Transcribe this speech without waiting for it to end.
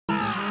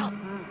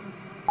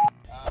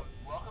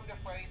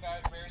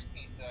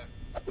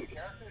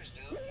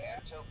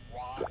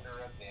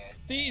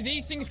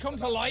These things come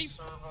to life?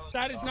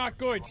 That is not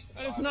good.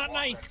 That is not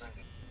nice.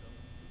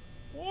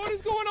 What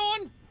is going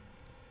on?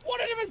 One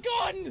of them is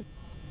gone!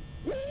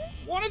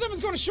 One of them is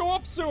gonna show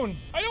up soon.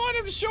 I don't want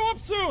him to show up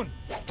soon.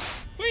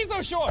 Please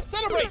don't show up.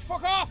 Celebrate.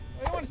 Fuck off.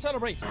 I don't want to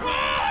celebrate.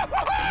 Ah,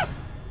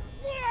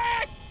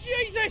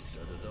 Jesus!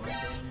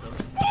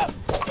 Oh,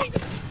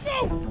 Jesus!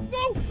 No!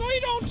 No! No,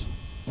 you don't!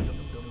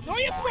 No,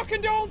 you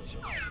fucking don't!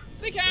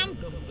 Stay calm.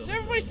 Just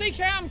everybody stay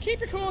calm. Keep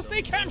your cool.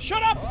 Stay calm.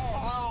 Shut up!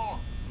 Oh,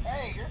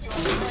 hey, you're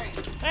doing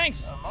great.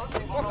 Thanks.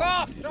 Fuck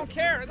off. I don't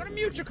care. I'm gonna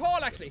mute your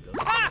call, actually.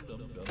 Ha!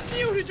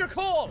 Muted your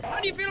call. How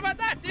do you feel about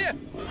that, do you?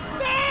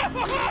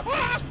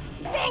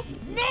 No!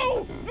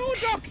 No! No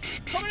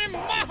ducks coming in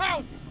my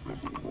house!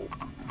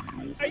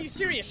 Are you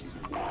serious?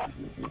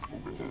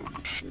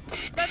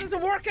 That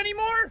doesn't work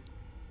anymore?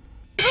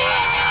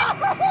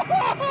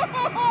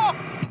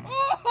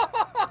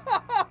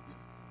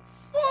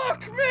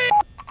 Fuck me!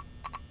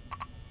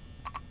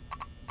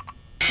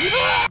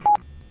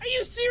 Are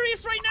you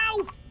serious right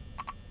now?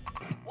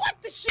 What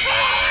the shit?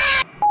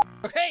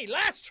 Okay,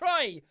 last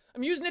try.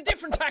 I'm using a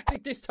different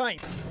tactic this time.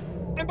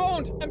 I'm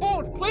boned. I'm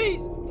boned.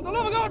 Please. For the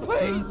love of God,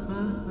 please.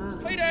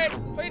 Just play dead.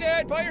 Play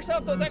dead. Buy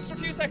yourself those extra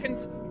few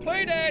seconds.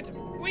 Play dead.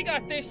 We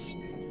got this.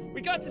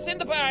 We got this in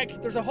the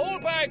bag. There's a whole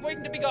bag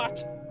waiting to be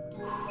got.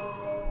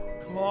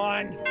 Come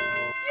on.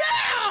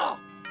 Yeah!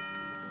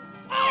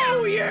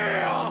 Oh,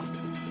 yeah!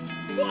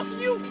 Fuck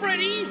you,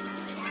 Freddy!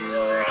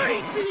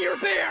 Right in your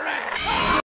bare ass!